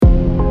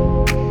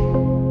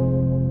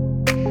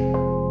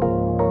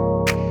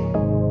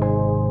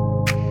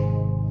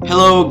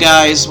Hello,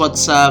 guys,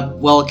 what's up?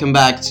 Welcome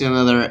back to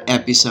another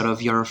episode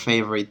of your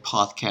favorite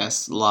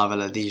podcast, Love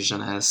and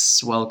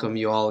Editionist. Welcome,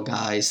 you all,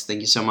 guys. Thank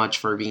you so much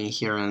for being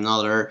here on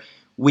another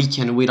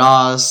weekend with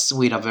us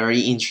with a very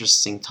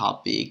interesting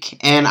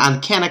topic and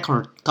kind of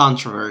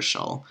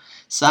controversial.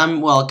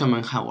 Sam, welcome,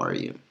 and how are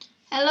you?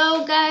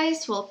 Hello,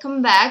 guys,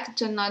 welcome back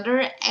to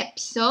another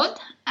episode.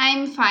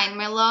 I'm fine,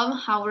 my love.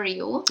 How are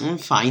you? I'm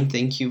fine,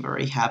 thank you.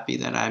 Very happy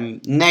that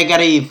I'm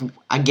negative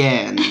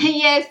again.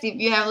 Yes,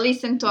 if you have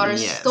listened to our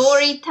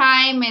story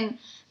time and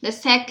the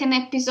second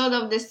episode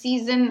of the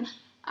season,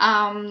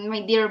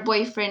 my dear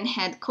boyfriend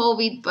had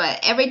COVID, but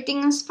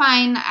everything is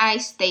fine. I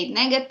stayed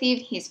negative.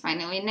 He's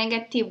finally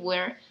negative.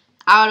 We're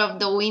out of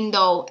the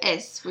window,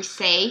 as we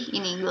say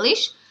in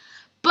English.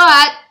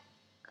 But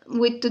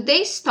with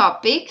today's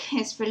topic,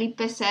 as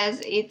Felipe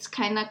says, it's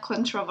kind of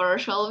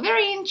controversial,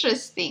 very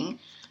interesting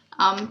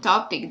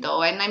topic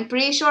though, and I'm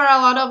pretty sure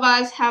a lot of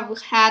us have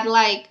had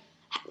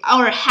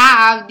or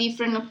have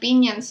different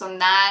opinions on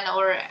that,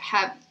 or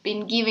have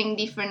been giving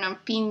different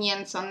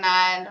opinions on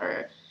that,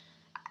 or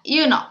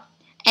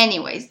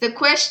Anyways, the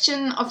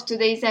question of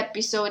today's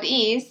episode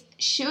is: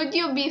 should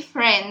you be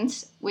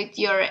friends with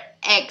your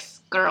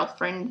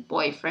ex-girlfriend,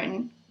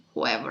 boyfriend,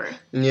 whoever?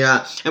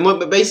 Yeah,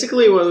 and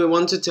basically what we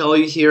want to tell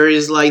you here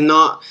is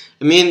not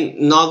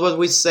what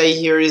we say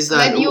here is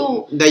that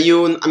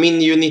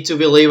you need to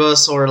believe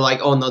us, or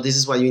oh no, this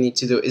is what you need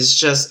to do. It's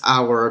just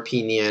our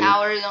opinion.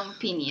 Our own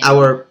opinion.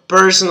 Our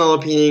personal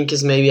opinion,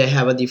 because maybe I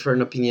have a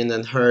different opinion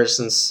than hers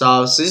and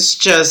stuff. So it's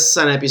just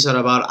an episode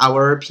about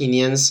our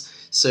opinions.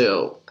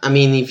 So,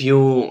 if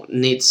you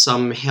need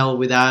some help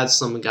with that,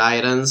 some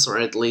guidance, or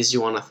at least you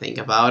want to think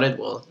about it,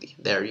 well,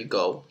 there you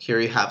go. Here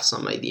you have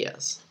some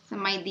ideas.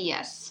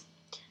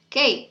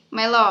 Okay,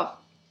 my love,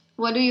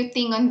 what do you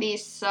think on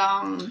this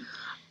topic,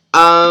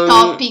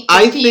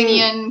 I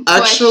opinion, think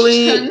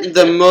actually question?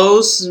 the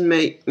most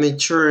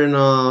mature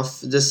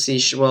enough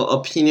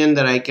opinion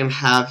that I can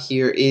have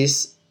here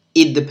is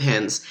it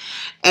depends,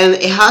 and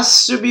it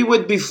has to be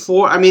with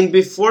before.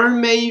 Before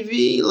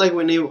maybe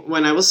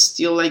when I was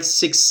still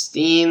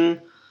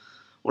 16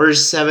 or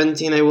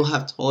 17, I will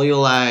have told you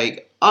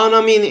oh,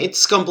 no,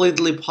 it's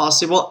completely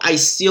possible. I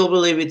still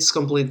believe it's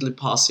completely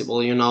possible,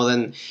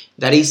 then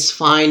that is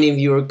fine if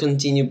you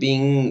continue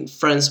being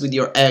friends with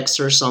your ex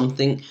or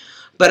something.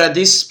 But at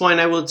this point,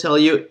 I will tell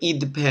you, it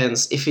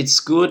depends if it's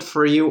good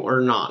for you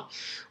or not.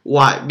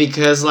 Why?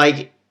 Because,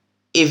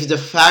 if the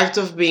fact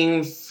of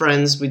being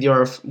friends with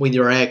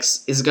your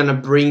ex is gonna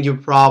bring you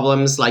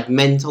problems,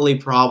 mentally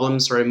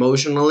problems or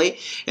emotionally,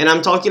 and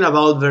I'm talking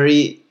about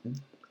very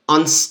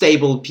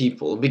unstable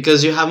people,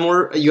 because you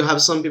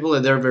have some people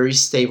that are very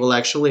stable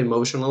actually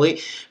emotionally,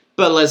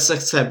 but let's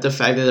accept the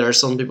fact that there are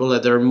some people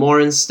that are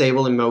more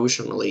unstable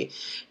emotionally.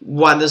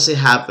 What does it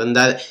happen?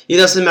 That it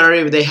doesn't matter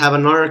if they have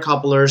another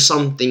couple or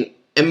something,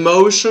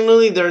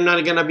 emotionally they're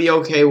not gonna be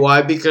okay.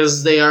 Why?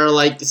 Because they are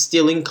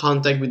still in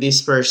contact with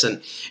this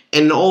person.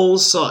 And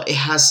also it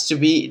has to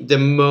be the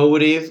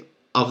motive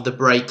of the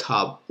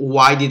breakup.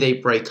 Why did they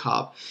break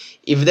up?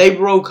 If they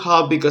broke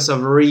up because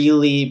of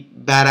really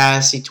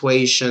badass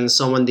situation,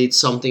 someone did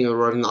something they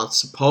were not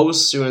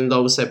supposed to, and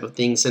those type of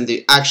things, and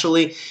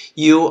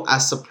you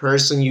as a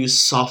person, you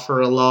suffer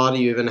a lot,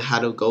 you even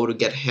had to go to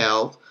get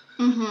help,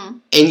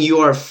 and you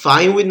are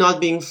fine with not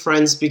being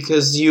friends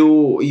because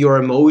your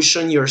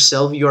emotion,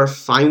 yourself, you are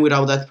fine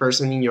without that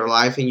person in your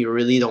life, and you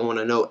really don't want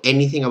to know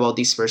anything about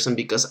this person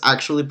because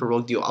actually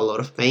provoked you a lot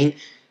of pain,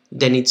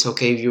 then it's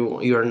okay if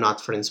you're not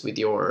friends with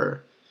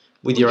your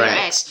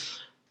ex.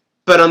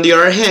 But on the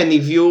other hand,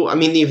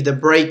 if the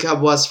breakup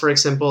was, for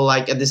example,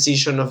 a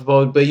decision of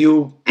both, but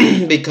you,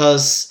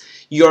 because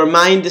your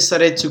mind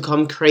decided to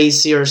come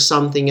crazy or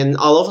something, and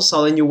all of a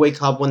sudden you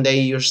wake up one day,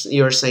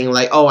 you're saying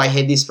oh, I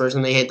hate this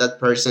person, I hate that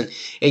person,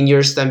 and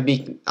you're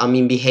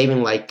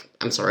behaving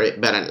I'm sorry,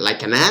 but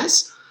like an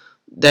ass,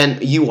 then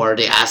you are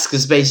the ass,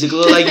 because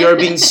basically you're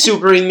being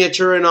super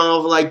immature and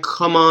all of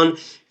come on.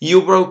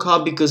 You broke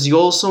up because you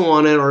also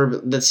wanted, or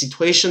the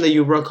situation that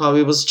you broke up,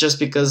 it was just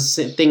because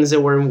things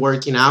that weren't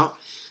working out.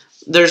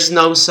 There's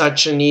no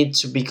such a need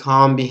to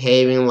become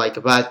behaving like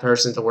a bad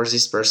person towards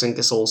this person,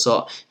 because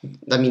also,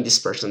 this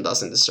person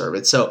doesn't deserve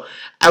it. So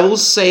I will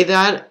say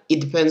that it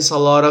depends a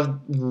lot of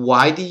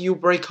why did you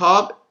break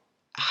up,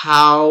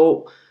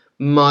 how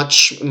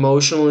much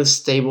emotionally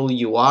stable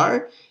you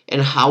are,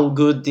 and how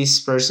good this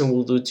person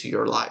will do to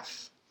your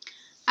life.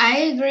 I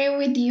agree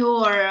with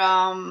your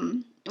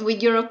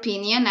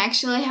opinion.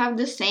 Actually, I have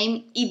the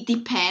same. It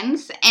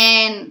depends.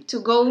 And to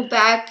go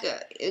back,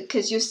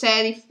 because you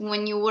said if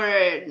when you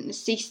were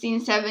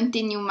 16,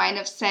 17, you might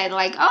have said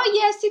oh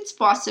yes, it's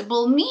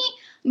possible. Me,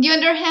 on the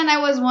other hand, I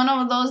was one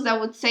of those that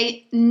would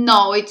say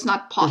no, it's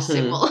not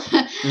possible.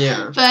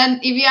 Yeah. But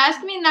if you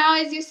ask me now,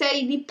 as you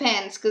say, it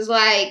depends. Because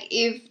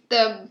if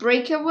the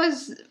breakup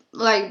was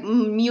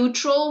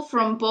mutual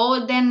from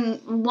both,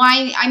 then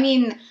why?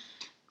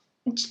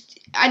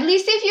 at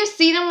least if you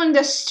see them on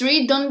the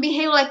street, don't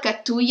behave like a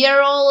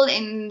 2-year-old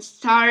and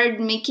start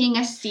making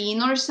a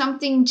scene or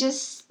something.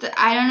 Just,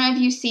 I don't know, if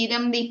you see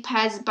them, they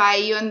pass by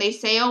you and they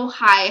say, oh,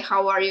 hi,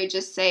 how are you?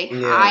 Just say,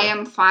 hi,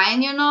 I'm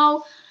fine, you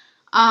know.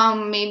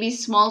 Maybe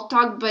small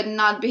talk, but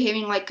not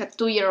behaving like a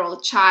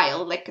 2-year-old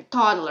child, like a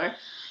toddler.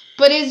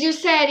 But as you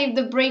said, if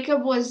the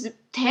breakup was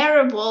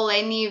terrible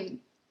and if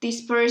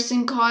this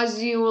person caused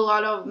you a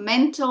lot of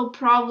mental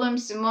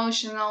problems,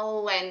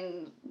 emotional,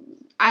 and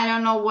I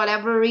don't know,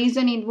 whatever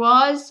reason it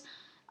was,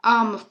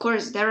 of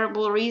course,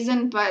 terrible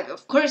reason, but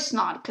of course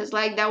not, because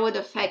like that would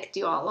affect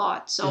you a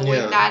lot. So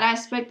with that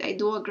aspect, I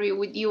do agree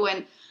with you,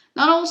 and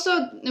not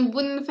also, it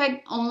wouldn't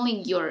affect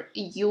only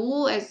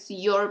you as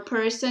your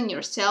person,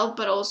 yourself,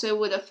 but also it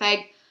would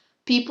affect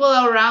people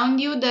around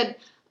you that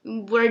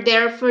were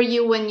there for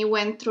you when you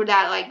went through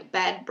that like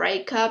bad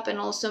breakup, and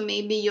also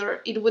maybe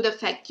it would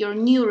affect your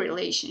new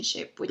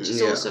relationship, which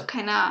is also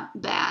kind of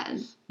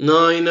bad.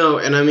 No, I know,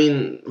 and I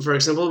mean, for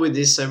example, with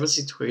these type of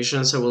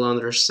situations, I will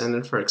understand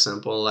it. For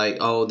example, like,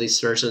 oh,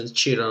 this person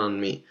cheated on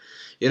me.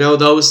 You know,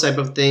 those type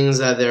of things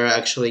that they're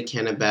actually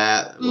kind of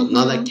bad. Well,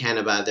 not like kind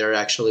of bad. They're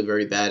actually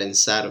very bad and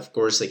sad. Of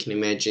course, I can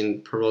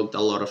imagine provoked a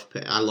lot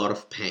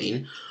of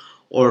pain.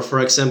 Or, for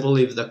example,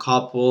 if the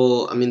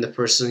couple, I mean, the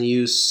person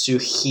used to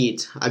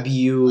hit,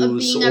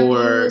 abuse,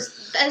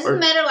 doesn't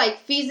matter, like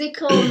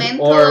physical,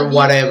 mental, or abuse,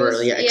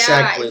 whatever. Yeah,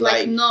 exactly.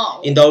 Like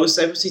no. In those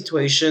type of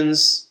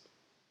situations,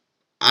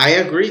 I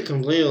agree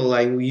completely.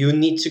 Like, you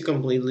need to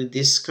completely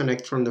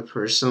disconnect from the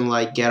person,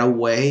 like, get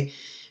away.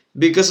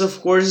 Because, of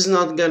course, it's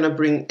not gonna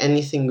bring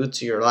anything good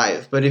to your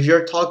life. But if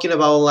you're talking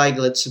about, like,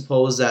 let's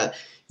suppose that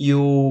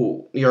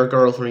your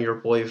girlfriend, your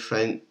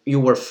boyfriend, you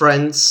were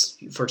friends,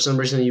 for some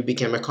reason you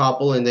became a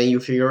couple, and then you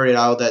figure it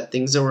out that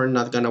things were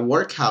not gonna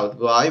work out.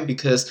 Why?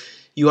 Because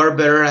you are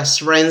better as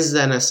friends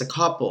than as a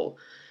couple.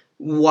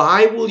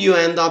 Why will you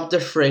end up the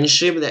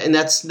friendship? And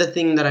that's the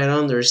thing that I don't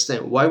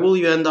understand. Why will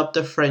you end up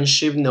the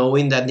friendship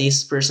knowing that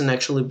this person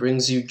actually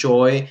brings you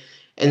joy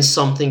and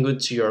something good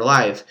to your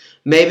life?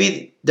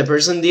 Maybe the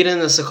person didn't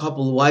as a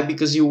couple. Why?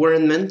 Because you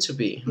weren't meant to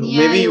be.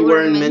 Maybe you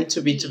weren't meant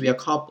to be a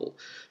couple.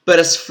 But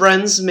as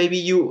friends,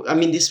 maybe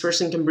this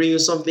person can bring you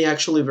something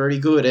actually very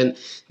good. And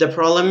the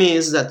problem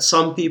is that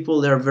some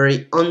people, they're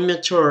very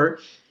immature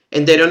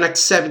and they don't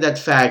accept that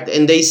fact.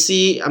 And they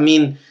see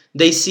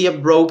a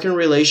broken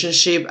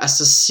relationship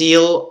as a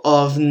seal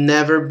of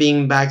never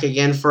being back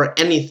again for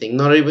anything.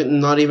 Not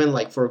even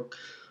like for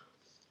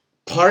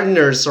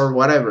partners or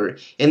whatever.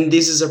 And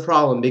this is a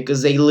problem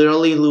because they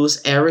literally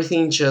lose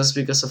everything just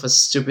because of a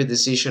stupid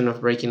decision of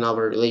breaking up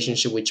a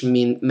relationship which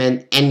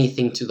meant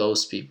anything to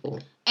those people.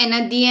 And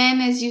at the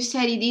end, as you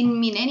said, it didn't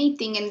mean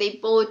anything, and they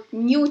both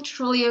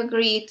neutrally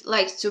agreed,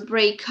 like, to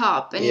break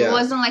up. And it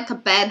wasn't like a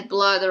bad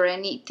blood or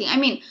anything. I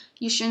mean,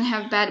 you shouldn't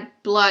have bad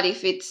blood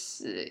if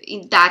it's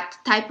in that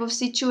type of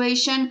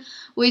situation,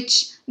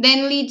 which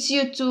then leads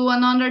you to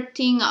another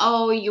thing.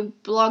 Oh, you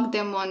block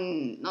them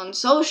on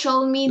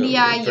social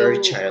media. No,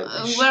 very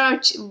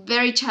childish.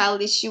 Very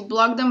childish. You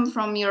block them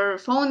from your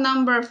phone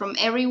number, from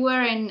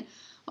everywhere,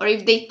 or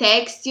if they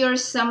text you or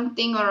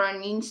something, or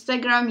on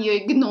Instagram, you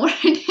ignore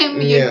them.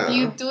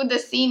 You do the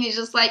scene. It's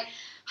just like,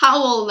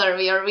 how old are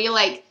we? Are we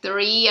like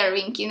 3? Are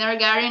we in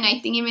kindergarten? I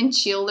think even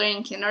children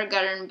in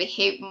kindergarten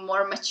behave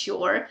more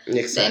mature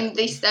than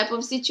these type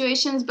of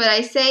situations. But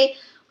I say,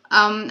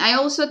 I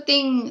also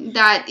think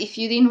that if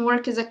you didn't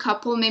work as a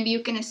couple, maybe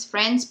you can as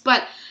friends.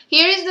 But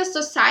here is the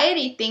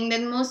society thing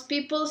that most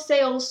people say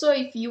also,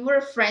 if you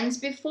were friends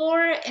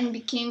before and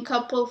became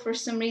couple for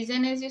some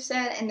reason, as you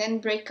said, and then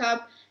break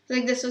up,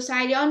 like the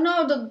society, oh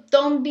no,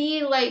 don't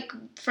be like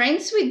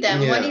friends with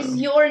them. What is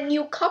your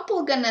new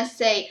couple gonna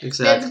say?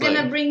 Exactly. That's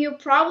gonna bring you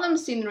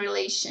problems in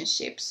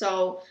relationship.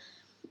 So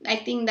I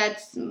think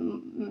that's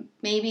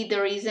maybe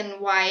the reason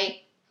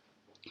why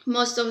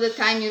most of the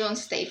time you don't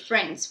stay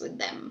friends with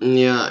them.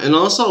 Yeah, and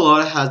also a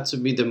lot had to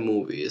be the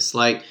movies.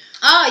 Like,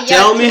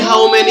 tell me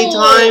how many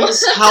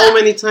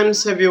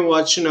times have you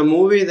watched in a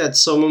movie that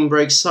someone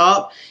breaks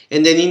up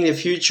and then in the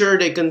future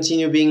they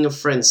continue being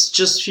friends?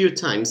 Just few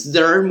times.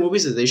 There are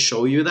movies that they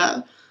show you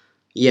that.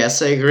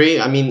 Yes, I agree.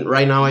 I mean,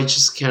 right now I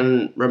just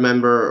can't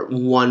remember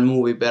one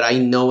movie, but I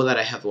know that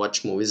I have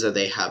watched movies that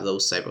they have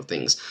those type of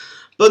things.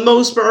 But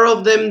most part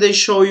of them, they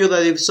show you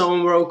that if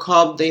someone broke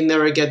up, they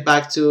never get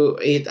back to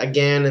it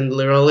again, and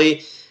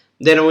literally,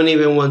 they don't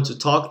even want to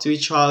talk to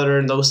each other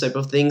and those type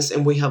of things.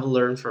 And we have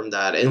learned from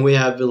that, and we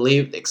have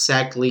believed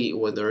exactly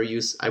what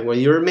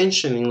you're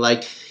mentioning.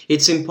 Like,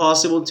 it's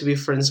impossible to be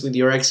friends with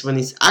your ex when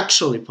it's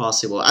actually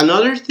possible.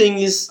 Another thing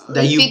is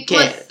that you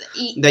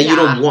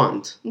don't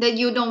want. That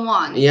you don't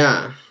want.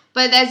 Yeah.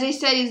 But as I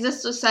said, it's the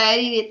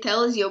society that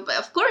tells you. But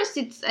of course,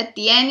 it's at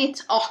the end,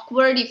 it's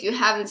awkward if you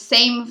have the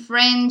same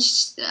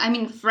friends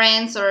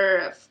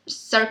or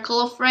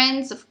circle of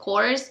friends. Of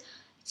course,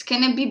 it's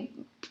gonna be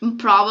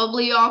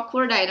probably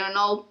awkward. I don't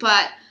know,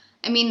 but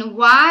I mean,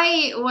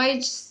 why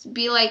just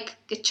be like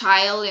a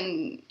child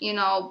and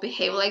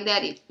behave like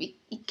that? If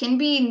it can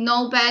be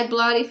no bad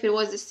blood if it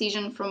was a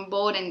decision from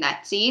both and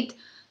that's it.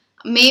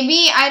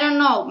 Maybe I don't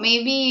know.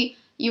 Maybe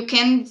you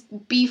can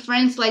be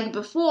friends like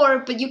before,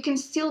 but you can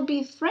still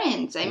be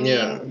friends. I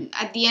mean,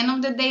 at the end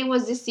of the day, it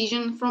was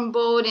decision from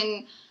both,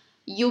 and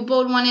you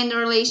both wanted a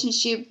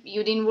relationship.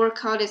 You didn't work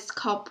out as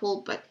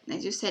couple, but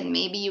as you said,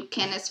 maybe you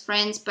can as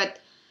friends, but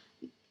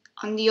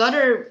on the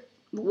other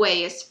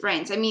way as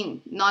friends. I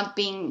mean, not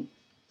being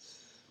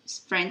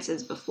friends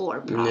as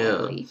before,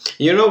 probably. Yeah.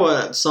 You know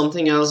what?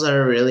 Something else that I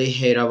really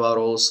hate about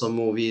also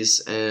movies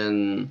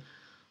and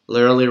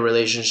literally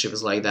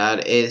relationships like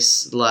that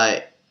is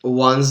like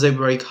once they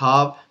break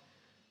up,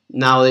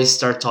 now they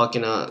start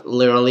talking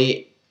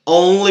literally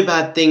only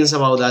bad things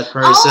about that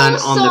person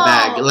on the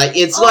back. Like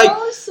it's like,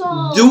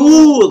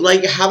 dude,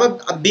 like have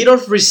a bit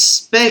of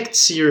respect,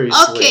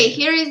 seriously. Okay,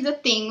 here is the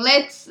thing.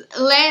 Let's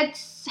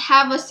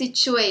have a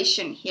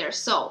situation here.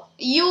 So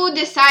you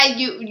decide,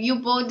 you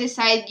both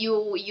decide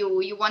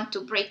you want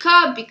to break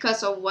up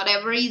because of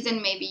whatever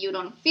reason. Maybe you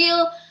don't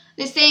feel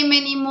the same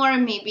anymore.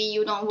 Maybe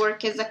you don't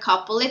work as a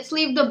couple. Let's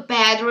leave the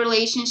bad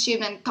relationship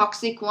and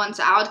toxic ones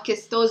out,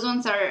 because those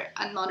ones are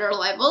another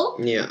level.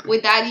 Yeah.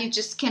 With that, you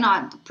just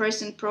cannot. The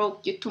person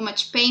provoked you too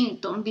much pain.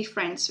 Don't be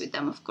friends with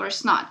them. Of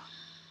course not.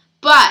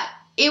 But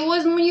it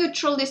was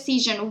mutual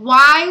decision.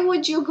 Why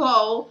would you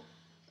go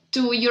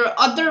to your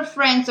other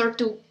friends or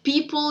to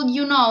people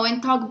you know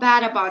and talk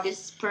bad about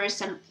this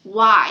person?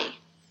 Why?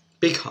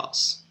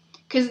 Because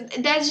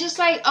that's just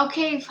like,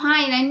 okay,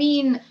 fine. I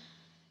mean,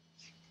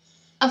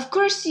 of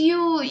course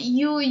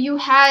you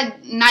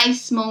had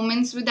nice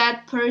moments with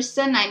that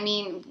person. I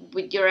mean,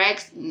 with your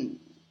ex,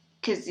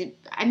 because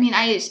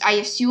I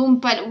assume,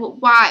 but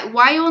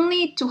why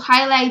only to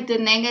highlight the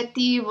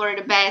negative or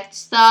the bad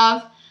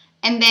stuff,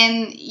 and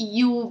then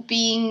you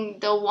being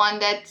the one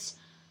that's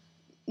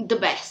the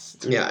best?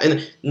 Yeah,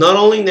 and not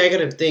only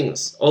negative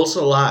things,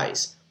 also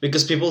lies.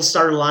 Because people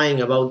start lying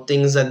about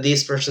things that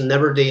this person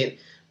never did,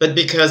 but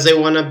because they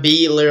want to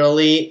be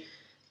literally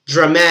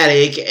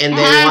dramatic and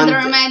they want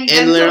dramatic,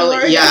 and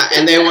literally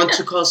and they want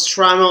to cause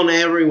trauma on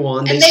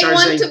everyone. And they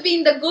want to be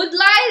in the good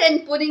light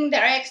and putting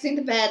their ex in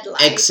the bad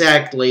light.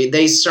 Exactly.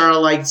 They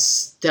start like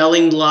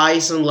telling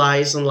lies and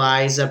lies and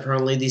lies.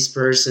 Apparently, this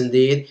person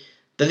did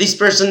that. This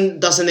person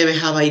doesn't even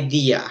have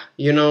idea.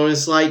 You know,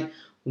 it's like,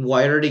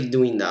 why are they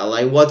doing that?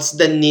 Like, what's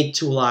the need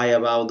to lie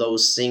about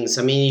those things?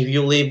 I mean, if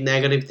you leave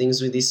negative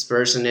things with this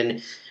person,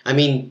 and I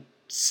mean,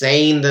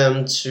 saying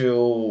them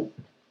to,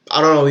 I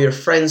don't know, your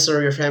friends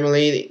or your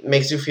family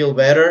makes you feel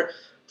better,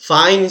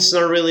 fine. It's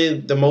not really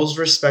the most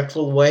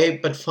respectful way,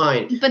 but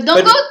fine. But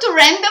don't go to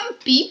random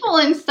people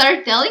and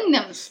start telling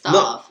them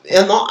stuff.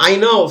 No, I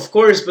know, of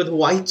course, but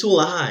why to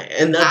lie?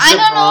 And that's the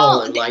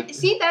problem. Like,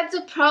 see, that's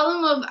the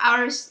problem of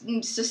our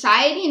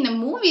society in the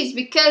movies,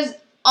 because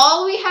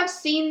all we have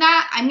seen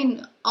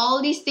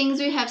all these things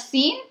we have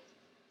seen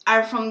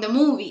are from the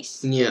movies.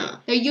 Yeah.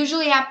 That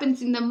usually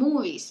happens in the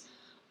movies.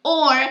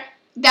 Or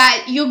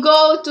that you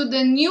go to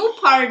the new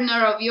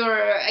partner of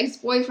your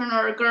ex-boyfriend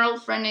or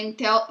girlfriend and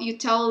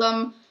tell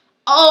them,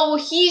 oh,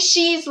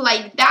 she's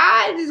like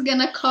that, is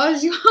gonna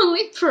cause you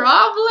only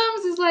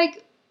problems. It's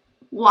like,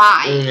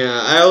 why? Yeah,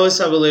 I always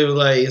believe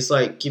like it's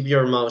like keep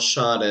your mouth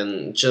shut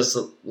and just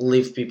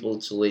leave people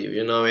to live,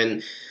 you know.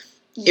 And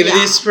if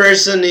this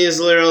person is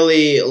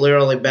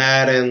literally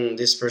bad and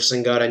this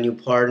person got a new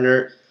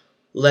partner,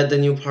 let the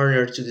new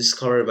partner to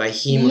discover by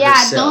him or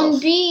herself.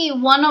 Don't be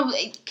one of,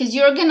 because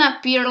you're gonna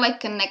appear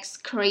like a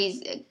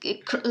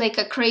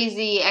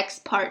crazy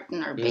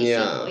ex-partner,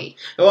 basically.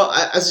 Yeah. Well,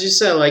 as you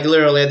said, like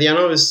literally at the end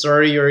of the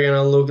story, you're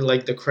gonna look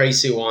like the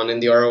crazy one,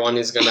 and the other one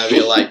is gonna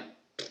be like,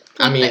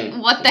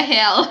 what the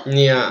hell?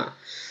 Yeah.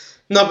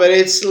 No, but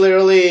it's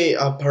literally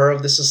a part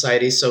of the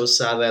society. So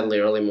sad that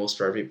literally most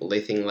part of people,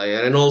 they think like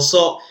that. And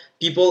also,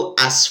 people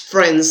as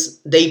friends,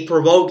 they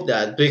provoke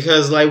that.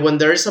 Because like when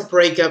there is a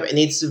breakup, and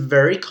it's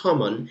very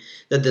common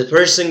that the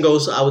person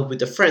goes out with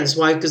the friends.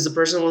 Why? Because the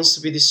person wants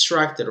to be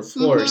distracted, of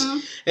course. Mm-hmm.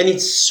 And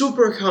it's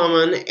super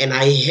common, and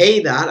I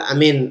hate that. I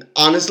mean,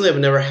 honestly, it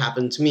never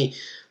happened to me.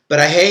 But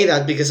I hate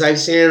that because I've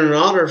seen it in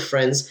other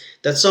friends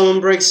that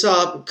someone breaks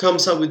up,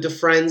 comes up with the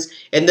friends,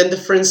 and then the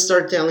friends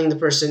start telling the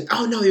person,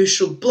 oh no, you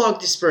should block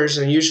this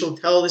person, you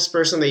should tell this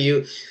person that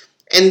you...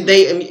 And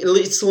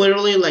it's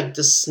literally like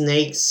the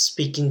snake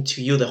speaking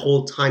to you the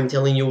whole time,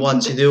 telling you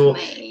what to do,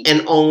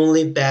 and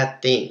only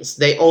bad things.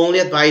 They only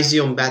advise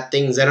you on bad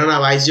things. They don't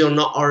advise you on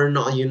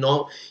not, you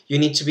know. You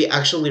need to be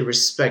actually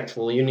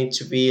respectful. You need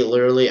to be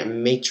literally a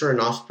mature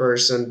enough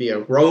person, be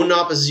a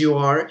grown-up as you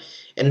are,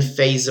 and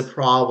face the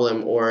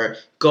problem or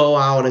go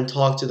out and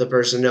talk to the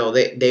person. No,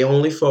 they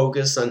only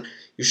focus on,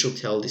 you should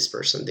tell this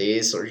person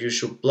this, or you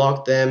should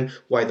block them.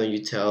 Why don't you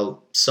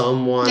tell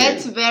someone?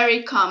 That's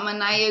very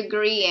common. I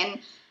agree. And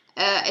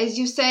as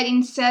you said,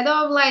 instead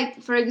of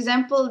like, for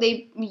example,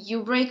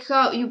 you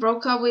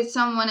broke up with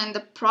someone, and the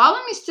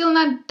problem is still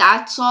not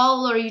that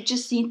solved, or you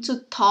just need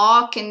to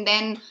talk and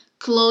then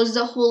close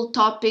the whole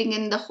topic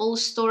and the whole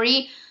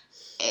story.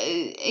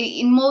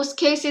 In most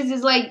cases,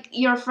 it's like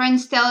your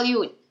friends tell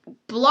you,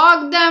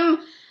 block them,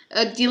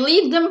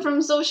 delete them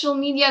from social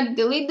media,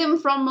 delete them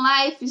from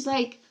life. It's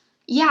like,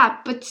 Yeah,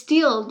 but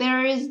still,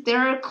 there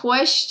are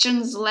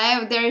questions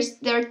left.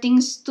 There are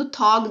things to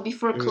talk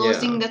before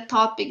closing the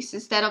topics.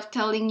 Instead of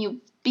telling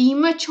you, be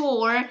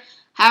mature,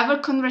 have a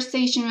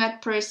conversation with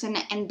that person,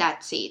 and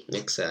that's it.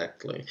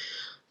 Exactly.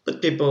 But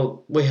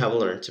people, we have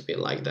learned to be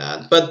like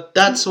that. But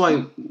that's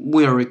why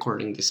we are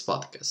recording this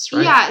podcast,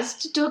 right?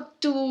 Yes,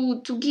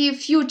 to give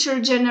future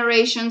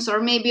generations,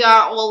 or maybe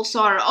also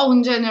our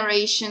own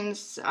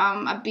generations,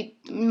 a bit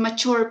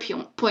mature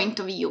point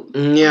of view of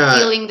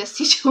dealing the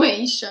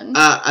situation.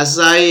 As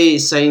I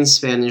say in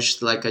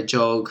Spanish, like a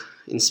joke,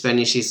 in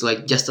Spanish it's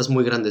like, ya estás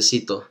muy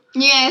grandecito.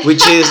 Yes.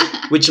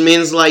 Which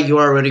means like you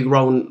are already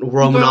grown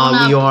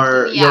up. You're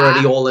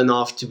already old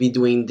enough to be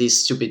doing these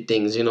stupid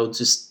things,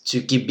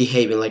 to keep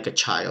behaving like a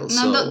child.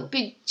 No,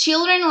 the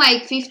children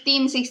like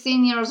 15,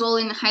 16 years old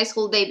in high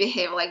school, they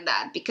behave like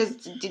that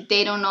because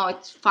they don't know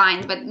it's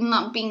fine. But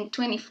not being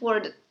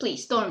 24,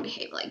 please don't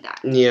behave like that.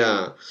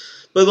 Yeah.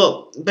 But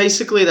well,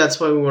 basically that's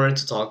what we wanted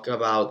to talk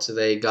about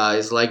today,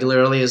 guys. Like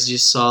literally, as you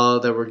saw,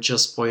 there were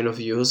just point of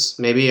views.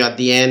 Maybe at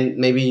the end,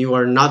 maybe you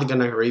are not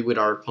gonna agree with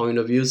our point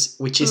of views,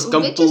 which is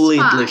completely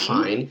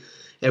fine.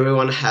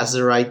 Everyone has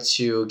the right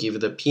to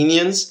give the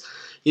opinions.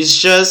 It's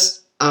just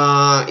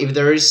if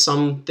there is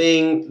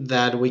something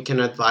that we can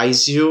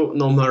advise you,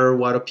 no matter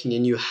what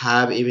opinion you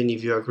have, even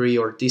if you agree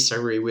or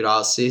disagree with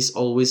us, is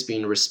always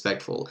being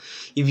respectful.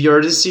 If your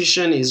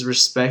decision is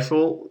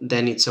respectful,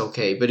 then it's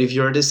okay. But if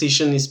your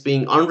decision is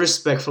being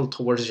unrespectful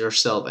towards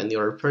yourself and the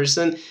other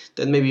person,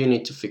 then maybe you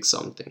need to fix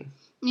something.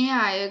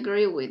 Yeah, I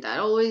agree with that.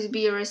 Always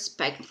be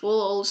respectful.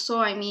 Also,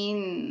 I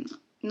mean,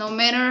 no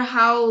matter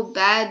how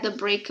bad the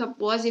breakup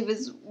was, if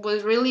it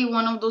was really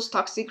one of those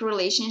toxic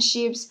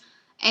relationships,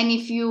 and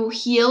if you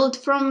healed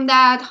from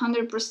that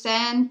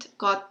 100%,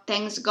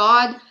 thanks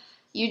God,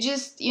 you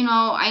just,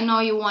 I know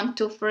you want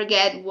to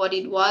forget what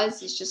it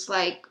was. It's just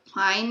like,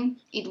 fine,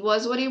 it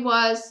was what it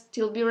was.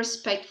 Still be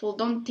respectful.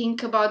 Don't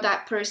think about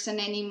that person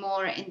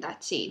anymore, and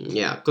that's it.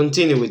 Yeah,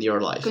 continue with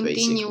your life,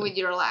 with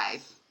your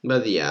life.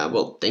 But yeah,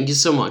 well, thank you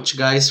so much,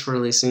 guys, for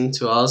listening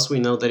to us. We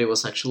know that it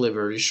was actually a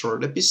very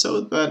short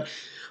episode, but...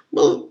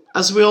 well,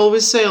 as we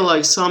always say,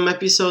 like some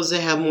episodes they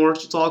have more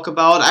to talk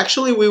about.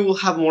 Actually, we will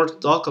have more to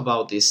talk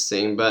about this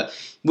thing, but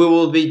we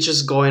will be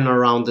just going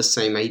around the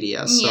same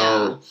idea.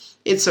 So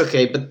it's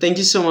okay. But thank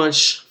you so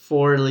much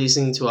for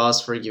listening to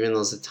us, for giving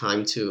us the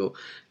time to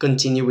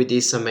continue with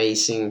this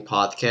amazing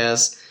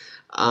podcast.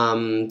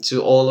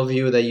 To all of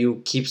you that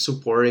you keep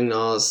supporting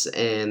us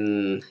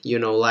and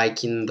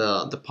liking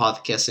the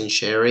podcast and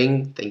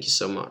sharing, thank you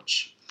so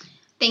much.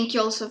 Thank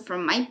you also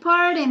from my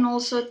part, and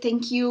also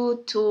thank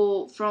you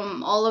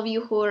from all of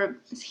you who are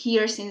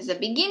here since the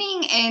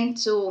beginning, and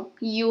to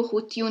you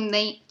who tune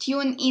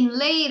in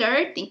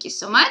later. Thank you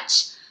so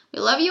much. We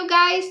love you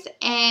guys,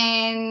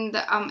 and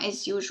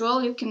as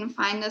usual, you can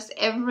find us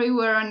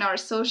everywhere on our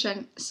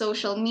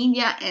social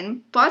media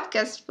and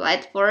podcast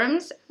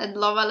platforms at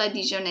Lova La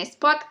Dijonese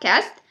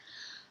Podcast.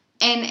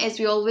 And as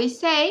we always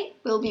say,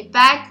 we'll be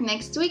back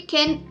next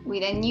weekend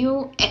with a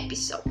new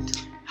episode.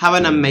 Have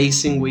an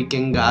amazing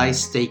weekend,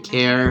 guys. Take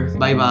care.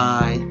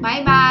 Bye-bye.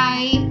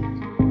 Bye-bye.